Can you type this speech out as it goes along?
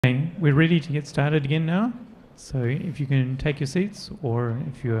Okay, we're ready to get started again now. So if you can take your seats, or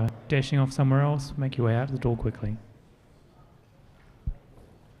if you're dashing off somewhere else, make your way out the door quickly.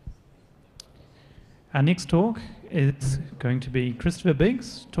 Our next talk is going to be Christopher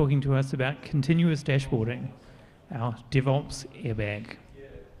Biggs talking to us about continuous dashboarding, our DevOps airbag.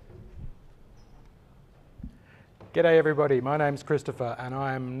 G'day everybody, my name's Christopher and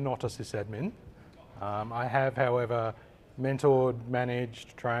I am not a sysadmin. I have, however, mentored,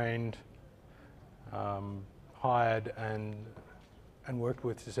 managed, trained, hired and worked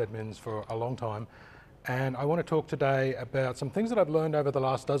with sysadmins for a long time. And I want to talk today about some things that I've learned over the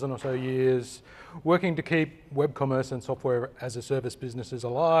last dozen or so years working to keep web commerce and software as a service businesses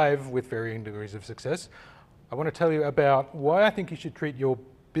alive with varying degrees of success. I want to tell you about why I think you should treat your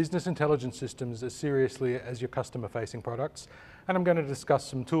business intelligence systems as seriously as your customer-facing products, and I'm going to discuss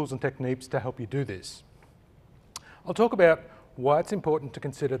some tools and techniques to help you do this. I'll talk about why it's important to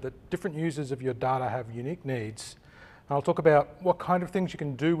consider that different users of your data have unique needs, and I'll talk about what kind of things you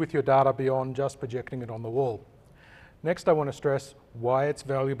can do with your data beyond just projecting it on the wall. Next, I want to stress why it's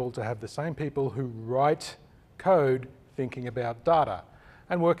valuable to have the same people who write code thinking about data,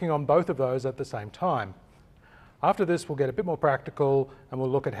 and working on both of those at the same time. After this, we'll get a bit more practical and we'll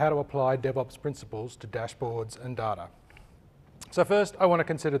look at how to apply DevOps principles to dashboards and data. So first, I want to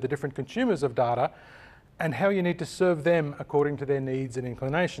consider the different consumers of data and how you need to serve them according to their needs and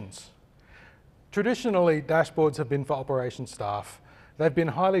inclinations. Traditionally, dashboards have been for operations staff. They've been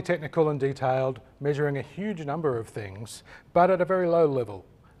highly technical and detailed, measuring a huge number of things, but at a very low level,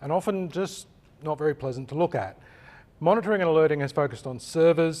 and often just not very pleasant to look at. Monitoring and alerting has focused on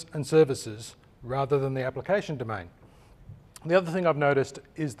servers and services rather than the application domain. The other thing I've noticed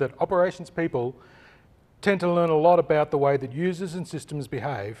is that operations people tend to learn a lot about the way that users and systems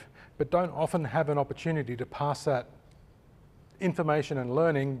behave, but don't often have an opportunity to pass that information and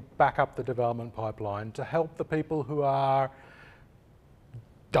learning back up the development pipeline to help the people who are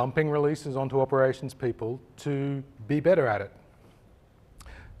dumping releases onto operations people to be better at it.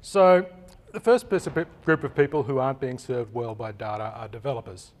 So the first group of people who aren't being served well by data are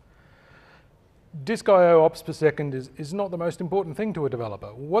developers. Disk I/O ops per second is not the most important thing to a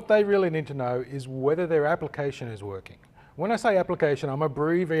developer. What they really need to know is whether their application is working. When I say application, I'm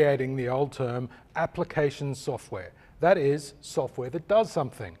abbreviating the old term application software. That is software that does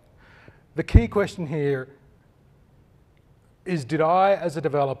something. The key question here is, did I, as a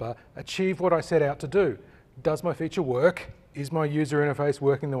developer, achieve what I set out to do? Does my feature work? Is my user interface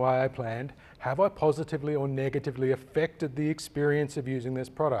working the way I planned? Have I positively or negatively affected the experience of using this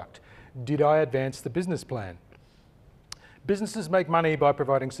product? Did I advance the business plan? Businesses make money by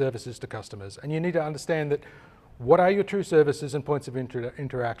providing services to customers, and you need to understand that what are your true services and points of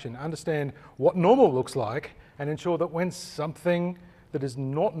interaction, understand what normal looks like, and ensure that when something that is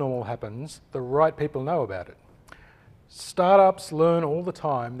not normal happens, the right people know about it. Startups learn all the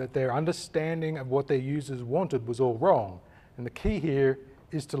time that their understanding of what their users wanted was all wrong, and the key here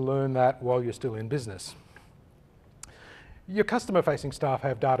is to learn that while you're still in business. Your customer-facing staff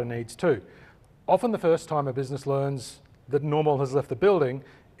have data needs too. Often the first time a business learns that normal has left the building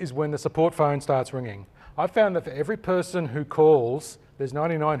is when the support phone starts ringing. I've found that for every person who calls, there's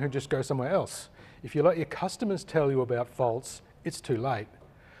 99 who just go somewhere else. If you let your customers tell you about faults, it's too late.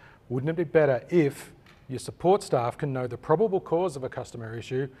 Wouldn't it be better if your support staff can know the probable cause of a customer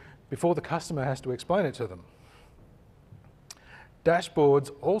issue before the customer has to explain it to them?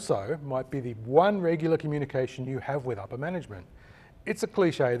 Dashboards also might be the one regular communication you have with upper management. It's a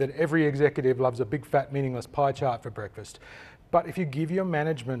cliche that every executive loves a big fat meaningless pie chart for breakfast, but if you give your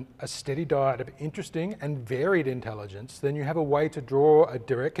management a steady diet of interesting and varied intelligence, then you have a way to draw a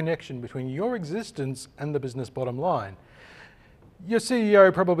direct connection between your existence and the business bottom line. Your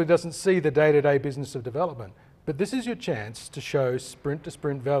CEO probably doesn't see the day-to-day business of development, but this is your chance to show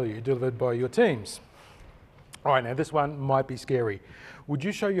sprint-to-sprint value delivered by your teams. All right, now this one might be scary. Would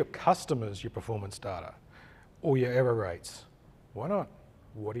you show your customers your performance data or your error rates? Why not?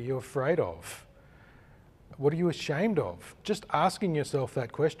 What are you afraid of? What are you ashamed of? Just asking yourself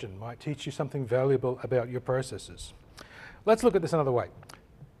that question might teach you something valuable about your processes. Let's look at this another way.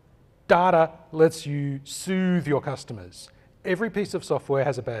 Data lets you soothe your customers. Every piece of software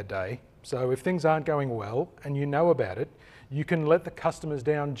has a bad day, so if things aren't going well and you know about it, you can let the customers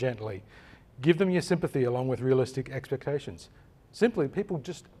down gently. Give them your sympathy along with realistic expectations. Simply, people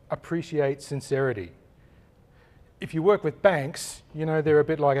just appreciate sincerity. If you work with banks, you know they're a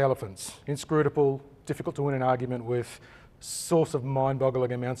bit like elephants. Inscrutable, difficult to win an argument with, source of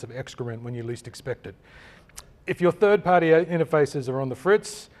mind-boggling amounts of excrement when you least expect it. If your third-party interfaces are on the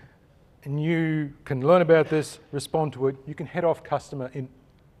fritz, and you can learn about this, respond to it, you can head off customer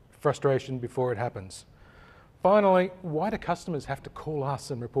frustration before it happens. Finally, why do customers have to call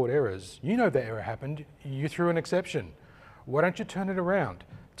us and report errors? You know the error happened, you threw an exception. Why don't you turn it around?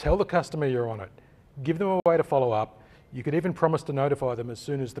 Tell the customer you're on it. Give them a way to follow up. You could even promise to notify them as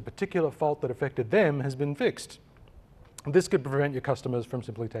soon as the particular fault that affected them has been fixed. This could prevent your customers from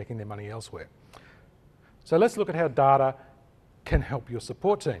simply taking their money elsewhere. So let's look at how data can help your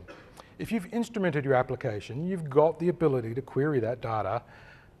support team. If you've instrumented your application, you've got the ability to query that data,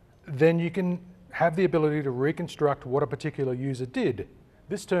 then you can have the ability to reconstruct what a particular user did.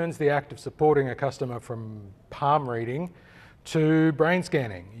 This turns the act of supporting a customer from palm reading to brain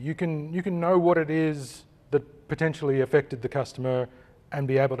scanning. You can know what it is that potentially affected the customer and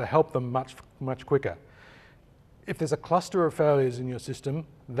be able to help them much quicker. If there's a cluster of failures in your system,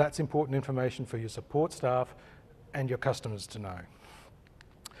 that's important information for your support staff and your customers to know.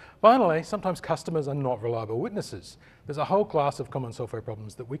 Finally, sometimes customers are not reliable witnesses. There's a whole class of common software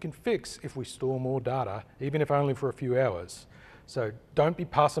problems that we can fix if we store more data, even if only for a few hours. So don't be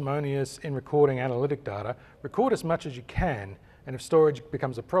parsimonious in recording analytic data. Record as much as you can, and if storage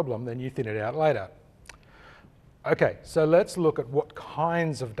becomes a problem, then you thin it out later. Okay, so let's look at what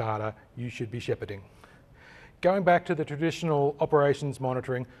kinds of data you should be shepherding. Going back to the traditional operations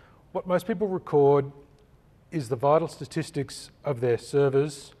monitoring, what most people record is the vital statistics of their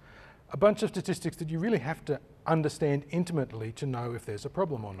servers, a bunch of statistics that you really have to understand intimately to know if there's a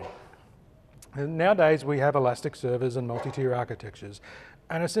problem or not. And nowadays we have elastic servers and multi-tier architectures,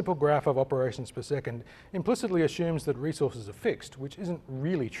 and a simple graph of operations per second implicitly assumes that resources are fixed, which isn't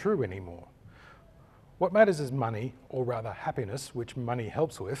really true anymore. What matters is money, or rather happiness, which money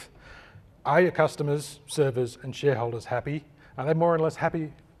helps with. Are your customers, servers, and shareholders happy? Are they more or less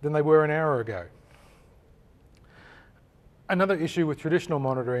happy than they were an hour ago? Another issue with traditional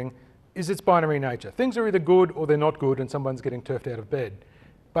monitoring is its binary nature. Things are either good or they're not good and someone's getting turfed out of bed.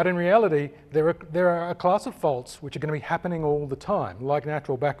 But in reality, there are a class of faults which are going to be happening all the time, like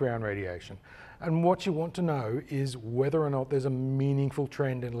natural background radiation. And what you want to know is whether or not there's a meaningful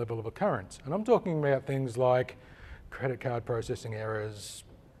trend in level of occurrence. And I'm talking about things like credit card processing errors,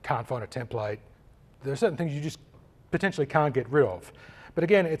 can't find a template. There are certain things you just potentially can't get rid of. But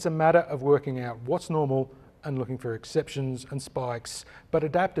again, it's a matter of working out what's normal and looking for exceptions and spikes, but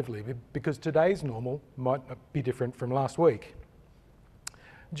adaptively, because today's normal might be different from last week.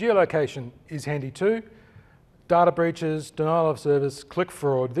 Geolocation is handy too. Data breaches, denial of service, click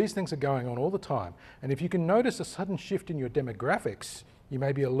fraud, these things are going on all the time. And if you can notice a sudden shift in your demographics, you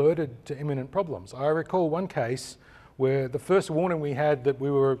may be alerted to imminent problems. I recall one case where the first warning we had that we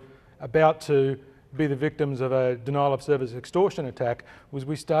were about to be the victims of a denial of service extortion attack was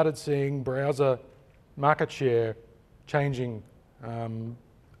we started seeing browser market share changing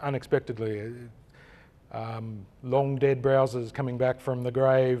unexpectedly. Long dead browsers coming back from the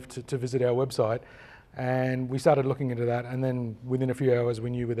grave to visit our website, and we started looking into that, and then within a few hours we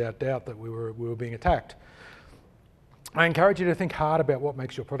knew without doubt that we were being attacked. I encourage you to think hard about what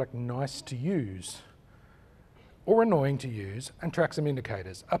makes your product nice to use or annoying to use, and track some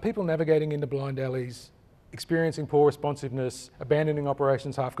indicators. Are people navigating into blind alleys, experiencing poor responsiveness, abandoning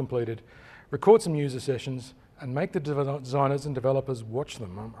operations half completed? Record some user sessions and make the designers and developers watch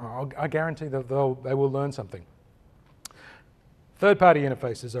them. I guarantee that they will learn something. Third-party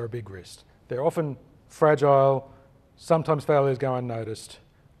interfaces are a big risk. They're often fragile, sometimes failures go unnoticed.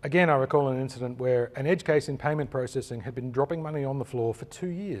 Again, I recall an incident where an edge case in payment processing had been dropping money on the floor for 2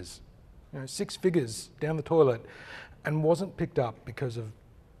 years. 6 figures down the toilet, and wasn't picked up because of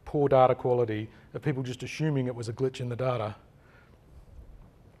poor data quality, of people just assuming it was a glitch in the data.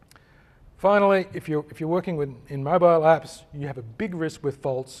 Finally, if you're working in mobile apps, you have a big risk with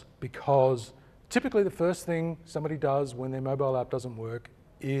faults because typically the first thing somebody does when their mobile app doesn't work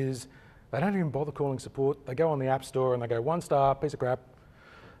is they don't even bother calling support. They go on the App Store and they go 1 star, piece of crap,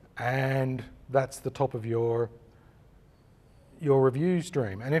 and that's the top of your review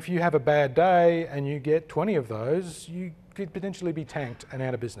stream. And if you have a bad day and you get 20 of those, you could potentially be tanked and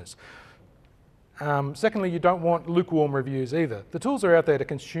out of business. Secondly, you don't want lukewarm reviews either. The tools are out there to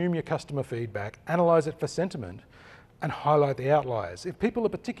consume your customer feedback, analyze it for sentiment, and highlight the outliers. If people are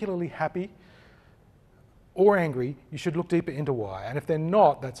particularly happy or angry, you should look deeper into why. And if they're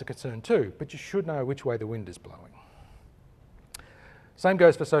not, that's a concern too, but you should know which way the wind is blowing. Same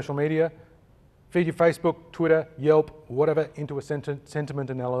goes for social media. Feed your Facebook, Twitter, Yelp, whatever into a sentiment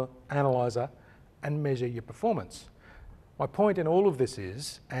analyzer and measure your performance. My point in all of this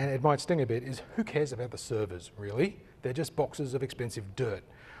is, and it might sting a bit, is who cares about the servers, really? They're just boxes of expensive dirt.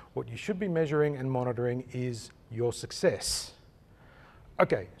 What you should be measuring and monitoring is your success.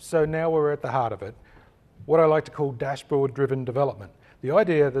 Okay, so now we're at the heart of it, what I like to call dashboard-driven development. The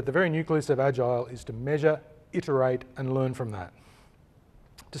idea that the very nucleus of Agile is to measure, iterate, and learn from that.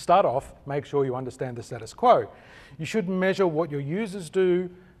 To start off, make sure you understand the status quo. You should measure what your users do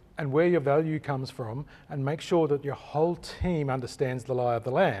and where your value comes from, and make sure that your whole team understands the lie of the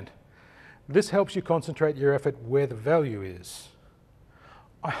land. This helps you concentrate your effort where the value is.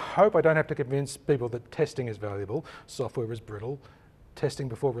 I hope I don't have to convince people that testing is valuable, software is brittle, testing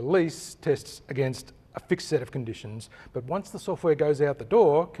before release tests against a fixed set of conditions, but once the software goes out the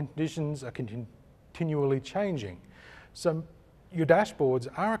door, conditions are continually changing. So your dashboards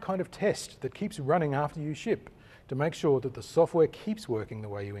are a kind of test that keeps running after you ship to make sure that the software keeps working the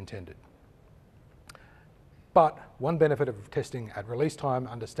way you intended. But one benefit of testing at release time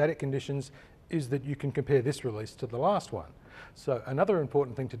under static conditions is that you can compare this release to the last one. So another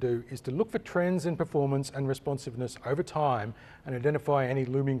important thing to do is to look for trends in performance and responsiveness over time and identify any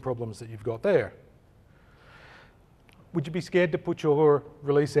looming problems that you've got there. Would you be scared to put your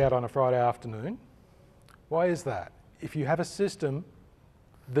release out on a Friday afternoon? Why is that? If you have a system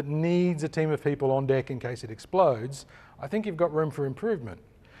that needs a team of people on deck in case it explodes, I think you've got room for improvement.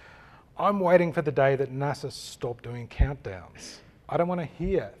 I'm waiting for the day that NASA stopped doing countdowns. I don't want to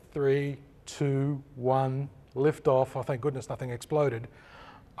hear 3, 2, 1, lift off, oh thank goodness nothing exploded.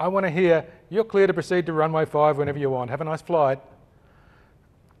 I want to hear, you're clear to proceed to runway 5 whenever you want, have a nice flight.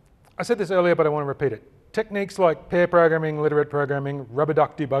 I said this earlier, but I want to repeat it. Techniques like pair programming, literate programming, rubber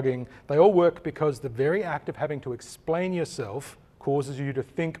duck debugging, they all work because the very act of having to explain yourself causes you to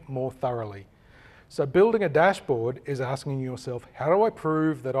think more thoroughly. So building a dashboard is asking yourself, how do I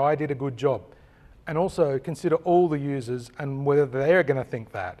prove that I did a good job? And also consider all the users and whether they're going to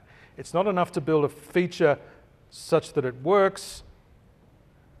think that. It's not enough to build a feature such that it works.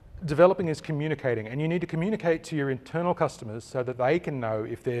 Developing is communicating, and you need to communicate to your internal customers so that they can know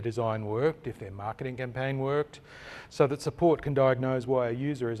if their design worked, if their marketing campaign worked, so that support can diagnose why a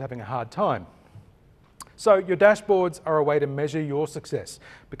user is having a hard time. So your dashboards are a way to measure your success,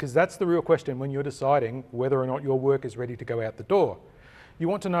 because that's the real question when you're deciding whether or not your work is ready to go out the door. You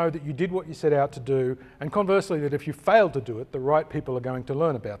want to know that you did what you set out to do, and conversely that if you failed to do it, the right people are going to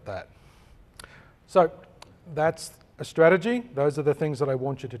learn about that. So that's a strategy. Those are the things that I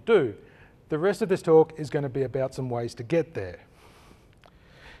want you to do. The rest of this talk is going to be about some ways to get there.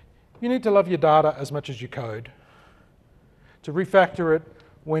 You need to love your data as much as you code, to refactor it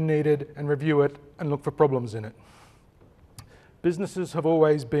when needed and review it and look for problems in it. Businesses have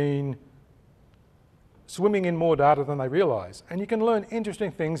always been swimming in more data than they realise, and you can learn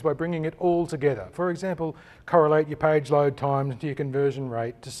interesting things by bringing it all together. For example, correlate your page load time to your conversion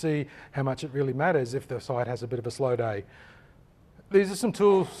rate to see how much it really matters if the site has a bit of a slow day. These are some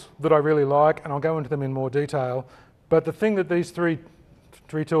tools that I really like, and I'll go into them in more detail, but the thing that these three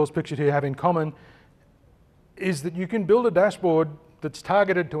tools pictured here have in common is that you can build a dashboard that's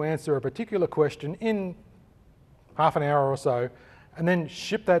targeted to answer a particular question in half an hour or so, and then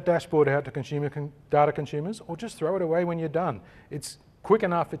ship that dashboard out to data consumers, or just throw it away when you're done. It's quick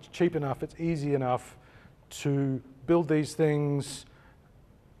enough, it's cheap enough, it's easy enough to build these things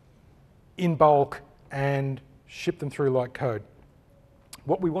in bulk and ship them through like code.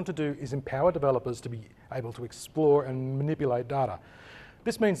 What we want to do is empower developers to be able to explore and manipulate data.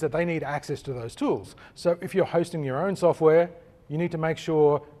 This means that they need access to those tools. So if you're hosting your own software, you need to make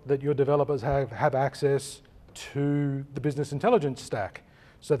sure that your developers have access to the business intelligence stack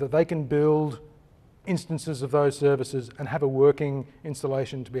so that they can build instances of those services and have a working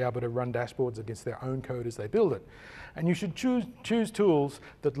installation to be able to run dashboards against their own code as they build it. And you should choose tools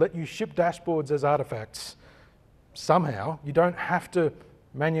that let you ship dashboards as artifacts somehow. You don't have to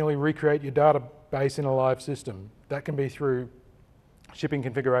manually recreate your database in a live system. That can be through shipping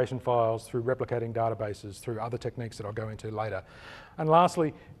configuration files, through replicating databases, through other techniques that I'll go into later. And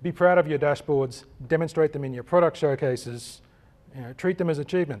lastly, be proud of your dashboards, demonstrate them in your product showcases, treat them as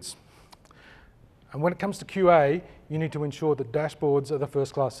achievements. And when it comes to QA, you need to ensure that dashboards are the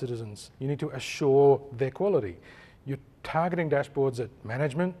first-class citizens. You need to assure their quality. You're targeting dashboards at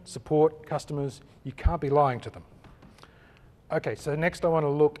management, support, customers. You can't be lying to them. Okay, so next I want to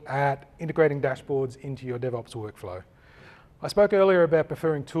look at integrating dashboards into your DevOps workflow. I spoke earlier about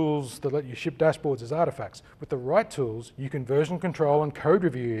preferring tools that let you ship dashboards as artifacts. With the right tools, you can version control and code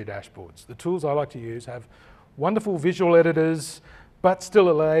review your dashboards. The tools I like to use have wonderful visual editors, but still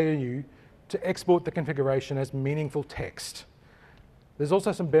allow you to export the configuration as meaningful text. There's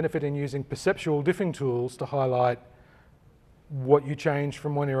also some benefit in using perceptual diffing tools to highlight what you change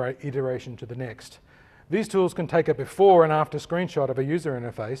from one iteration to the next. These tools can take a before and after screenshot of a user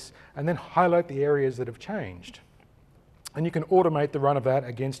interface and then highlight the areas that have changed. And you can automate the run of that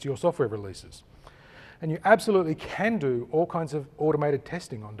against your software releases. And you absolutely can do all kinds of automated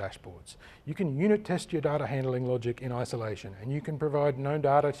testing on dashboards. You can unit test your data handling logic in isolation, and you can provide known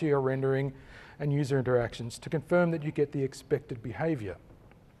data to your rendering and user interactions to confirm that you get the expected behavior.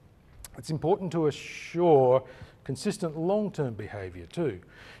 It's important to assure consistent long-term behavior too.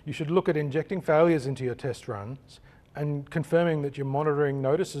 You should look at injecting failures into your test runs and confirming that your monitoring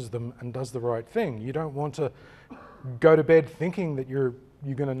notices them and does the right thing. You don't want to go to bed thinking that you're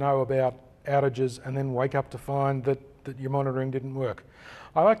going to know about outages and then wake up to find that your monitoring didn't work.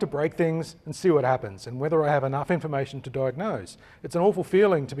 I like to break things and see what happens and whether I have enough information to diagnose. It's an awful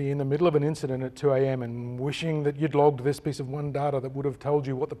feeling to be in the middle of an incident at 2 a.m. and wishing that you'd logged this piece of one data that would have told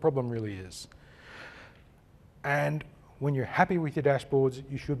you what the problem really is. And when you're happy with your dashboards,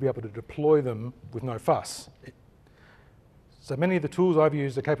 you should be able to deploy them with no fuss. So many of the tools I've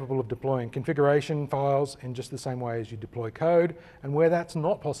used are capable of deploying configuration files in just the same way as you deploy code, and where that's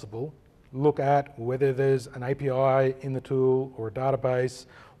not possible, look at whether there's an API in the tool or a database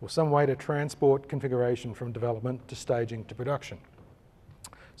or some way to transport configuration from development to staging to production.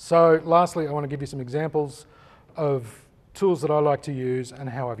 So lastly, I want to give you some examples of tools that I like to use and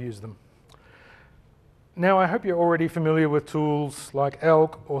how I've used them. Now, I hope you're already familiar with tools like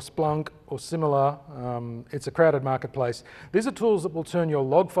Elk or Splunk or similar. It's a crowded marketplace. These are tools that will turn your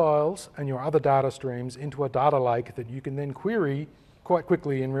log files and your other data streams into a data lake that you can then query quite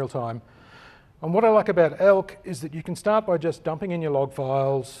quickly in real time. And what I like about Elk is that you can start by just dumping in your log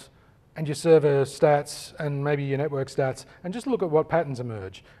files and your server stats and maybe your network stats and just look at what patterns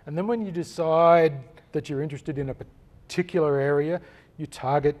emerge. And then when you decide that you're interested in a particular area, you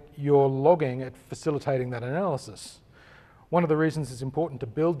target your logging at facilitating that analysis. One of the reasons it's important to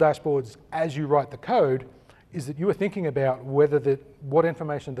build dashboards as you write the code is that you are thinking about what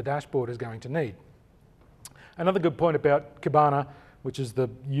information the dashboard is going to need. Another good point about Kibana, which is the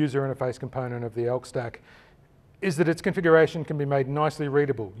user interface component of the Elk stack, is that its configuration can be made nicely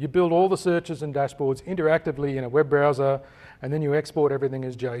readable. You build all the searches and dashboards interactively in a web browser, and then you export everything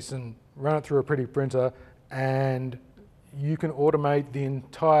as JSON, run it through a pretty printer, and you can automate the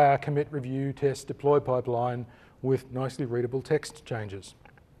entire commit, review, test, deploy pipeline with nicely readable text changes.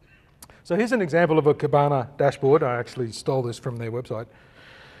 So here's an example of a Kibana dashboard. I actually stole this from their website.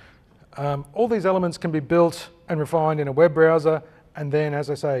 All these elements can be built and refined in a web browser, and then, as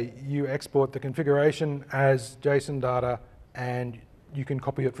I say, you export the configuration as JSON data, and you can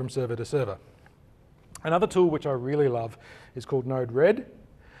copy it from server to server. Another tool which I really love is called Node-RED.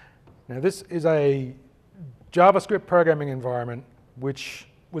 Now, this is a JavaScript programming environment which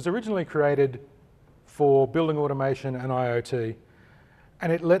was originally created for building automation and IoT,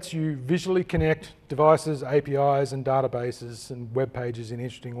 and it lets you visually connect devices, APIs, and databases and web pages in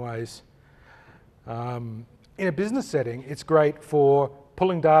interesting ways. In a business setting, it's great for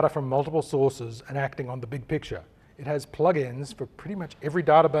pulling data from multiple sources and acting on the big picture. It has plugins for pretty much every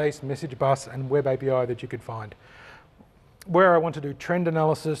database, message bus, and web API that you could find. Where I want to do trend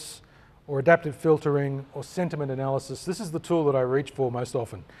analysis, or adaptive filtering, or sentiment analysis, this is the tool that I reach for most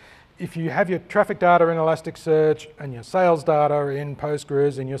often. If you have your traffic data in Elasticsearch, and your sales data in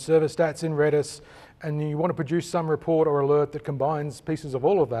Postgres, and your server stats in Redis, and you want to produce some report or alert that combines pieces of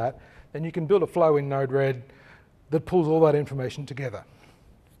all of that, then you can build a flow in Node-RED that pulls all that information together.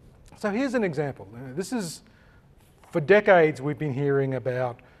 So here's an example. This is, for decades we've been hearing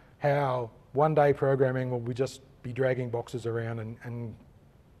about how one-day programming will just be dragging boxes around and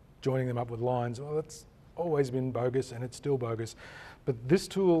joining them up with lines. Well, that's always been bogus, and it's still bogus. But this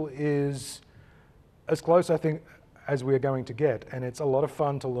tool is as close, I think, as we're going to get, and it's a lot of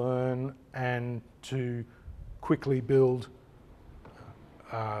fun to learn and to quickly build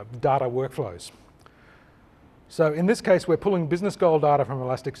data workflows. So in this case, we're pulling business goal data from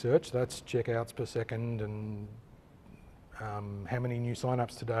Elasticsearch. That's checkouts per second and how many new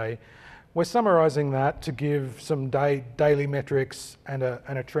signups today. We're summarizing that to give some daily metrics and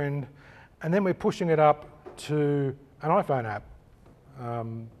a trend, and then we're pushing it up to an iPhone app,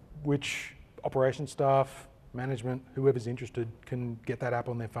 which operations staff, management, whoever's interested can get that app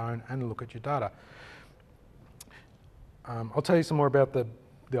on their phone and look at your data. I'll tell you some more about the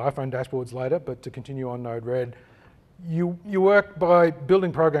iPhone dashboards later, but to continue on Node-RED, you work by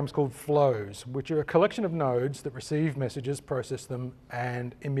building programs called flows, which are a collection of nodes that receive messages, process them,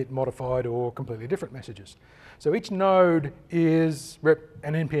 and emit modified or completely different messages. So each node is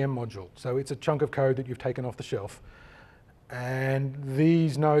an NPM module, so it's a chunk of code that you've taken off the shelf. And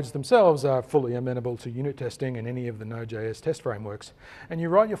these nodes themselves are fully amenable to unit testing and any of the Node.js test frameworks. And you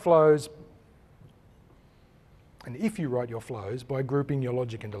write your flows, and if you write your flows by grouping your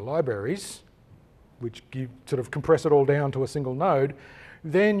logic into libraries, which sort of compress it all down to a single node,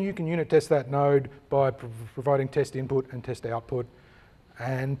 Then you can unit test that node by providing test input and test output,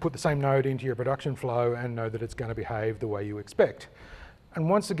 and put the same node into your production flow and know that it's going to behave the way you expect. And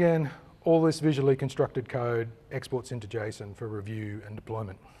once again, all this visually constructed code exports into JSON for review and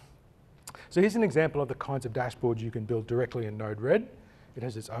deployment. So here's an example of the kinds of dashboards you can build directly in Node-RED. It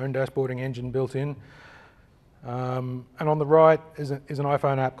has its own dashboarding engine built in. And on the right is an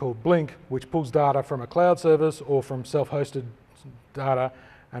iPhone app called Blynk, which pulls data from a cloud service or from self-hosted data,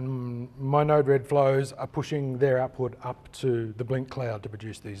 and my Node-RED flows are pushing their output up to the Blynk cloud to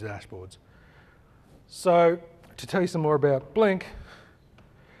produce these dashboards. So to tell you some more about Blynk,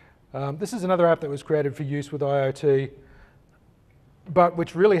 this is another app that was created for use with IoT, but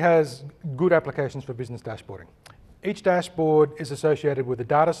which really has good applications for business dashboarding. Each dashboard is associated with a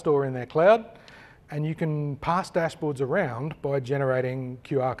data store in their cloud, and you can pass dashboards around by generating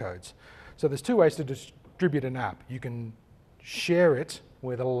QR codes. So there's two ways to distribute an app. You can share it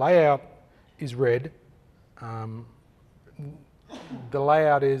where the layout is red. The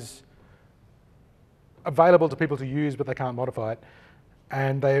layout is available to people to use, but they can't modify it.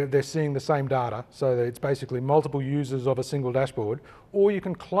 And they're seeing the same data, so that it's basically multiple users of a single dashboard. Or you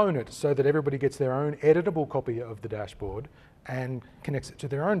can clone it so that everybody gets their own editable copy of the dashboard and connects it to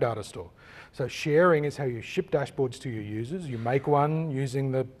their own data store. So sharing is how you ship dashboards to your users. You make one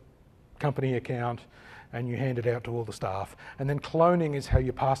using the company account and you hand it out to all the staff. And then cloning is how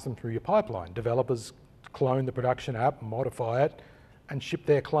you pass them through your pipeline. Developers clone the production app, modify it, and ship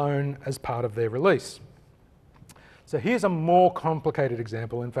their clone as part of their release. So here's a more complicated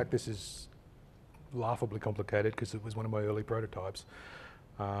example. In fact, this is laughably complicated because it was one of my early prototypes.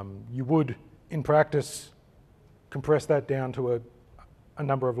 You would, in practice, compress that down to a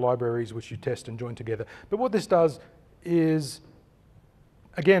number of libraries which you test and join together. But what this does is,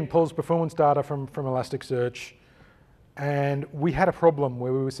 again, pulls performance data from Elasticsearch, and we had a problem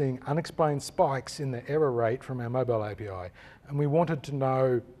where we were seeing unexplained spikes in the error rate from our mobile API, and we wanted to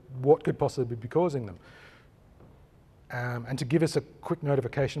know what could possibly be causing them, and to give us a quick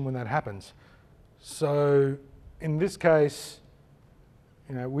notification when that happens. So in this case,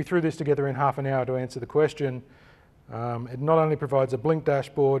 we threw this together in half an hour to answer the question. It not only provides a Blynk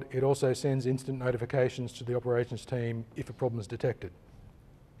dashboard, it also sends instant notifications to the operations team if a problem is detected.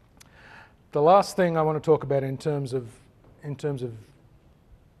 The last thing I want to talk about in terms of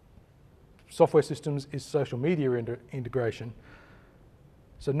software systems is social media integration.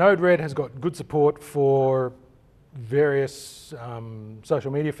 So Node-RED has got good support for various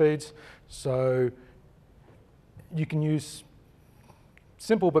social media feeds. So you can use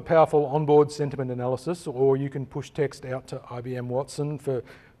simple but powerful onboard sentiment analysis, or you can push text out to IBM Watson for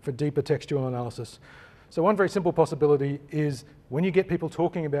deeper textual analysis. So one very simple possibility is when you get people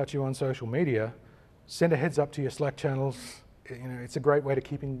talking about you on social media, send a heads up to your Slack channels. It's a great way to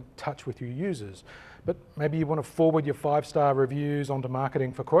keep in touch with your users. But maybe you want to forward your 5-star reviews onto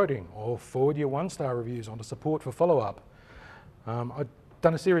marketing for quoting, or forward your 1-star reviews onto support for follow-up. I've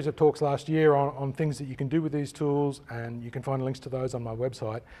done a series of talks last year on things that you can do with these tools, and you can find links to those on my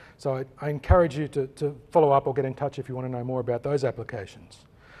website. So I encourage you to follow up or get in touch if you want to know more about those applications.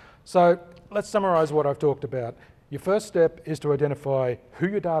 So let's summarize what I've talked about. Your first step is to identify who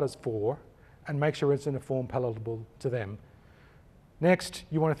your data's for and make sure it's in a form palatable to them. Next,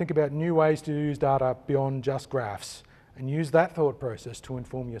 you want to think about new ways to use data beyond just graphs and use that thought process to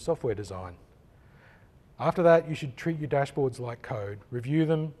inform your software design. After that, you should treat your dashboards like code. Review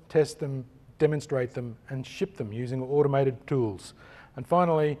them, test them, demonstrate them, and ship them using automated tools. And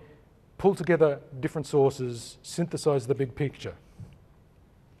finally, pull together different sources, synthesize the big picture.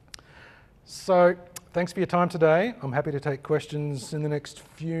 So thanks for your time today. I'm happy to take questions in the next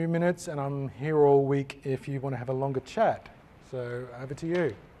few minutes, and I'm here all week if you want to have a longer chat. So over to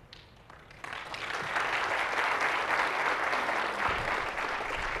you.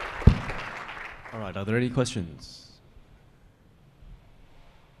 All right, are there any questions?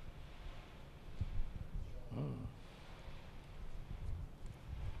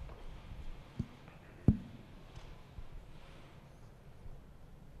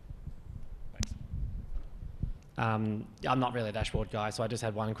 I'm not really a dashboard guy, so I just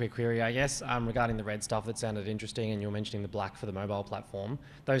had one quick query, I guess, regarding the red stuff that sounded interesting, and you were mentioning the black for the mobile platform.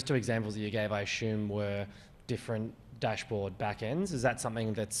 Those two examples that you gave, I assume, were different dashboard backends. Is that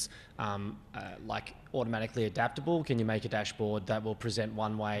something that's like automatically adaptable? Can you make a dashboard that will present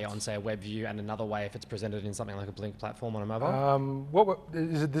one way on, say, a web view and another way if it's presented in something like a Blynk platform on a mobile?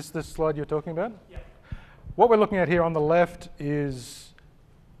 Is it this slide you're talking about? Yeah. What we're looking at here on the left is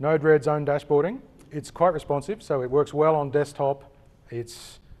Node-RED's own dashboarding. It's quite responsive, so it works well on desktop.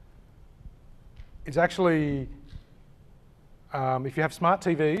 It's actually if you have smart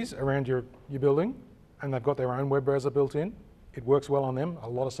TVs around your building and they've got their own web browser built in, it works well on them. A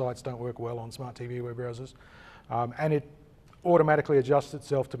lot of sites don't work well on smart TV web browsers. And it automatically adjusts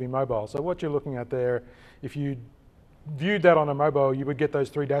itself to be mobile. So what you're looking at there, if you viewed that on a mobile, you would get those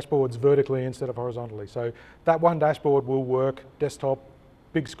 3 dashboards vertically instead of horizontally. So that one dashboard will work desktop,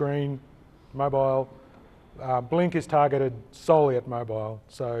 big screen, mobile. Blynk is targeted solely at mobile.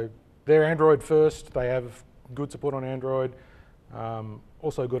 So they're Android first. They have good support on Android,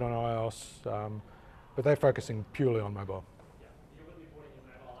 also good on iOS, but they're focusing purely on mobile. Yeah, you wouldn't be putting your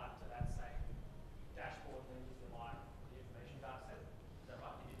mobile app to that same dashboard link as you like the information data set. Is that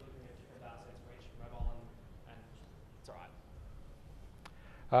right? You'd be looking at different data sets for each mobile and it's all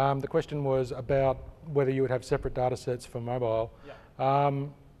right. The question was about whether you would have separate data sets for mobile.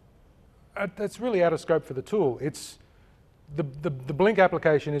 Yeah. That's really out of scope for the tool. It's the Blynk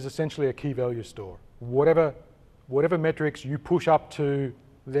application is essentially a key value store. Whatever metrics you push up to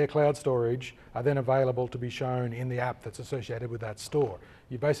their cloud storage are then available to be shown in the app that's associated with that store.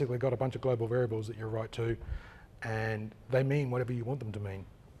 You've basically got a bunch of global variables that you write to, and they mean whatever you want them to mean.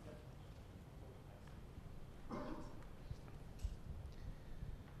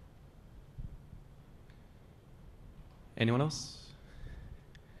 Anyone else?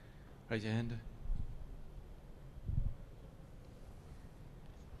 Raise your hand.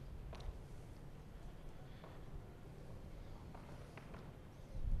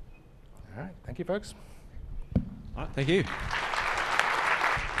 All right, thank you, folks. All right, thank you.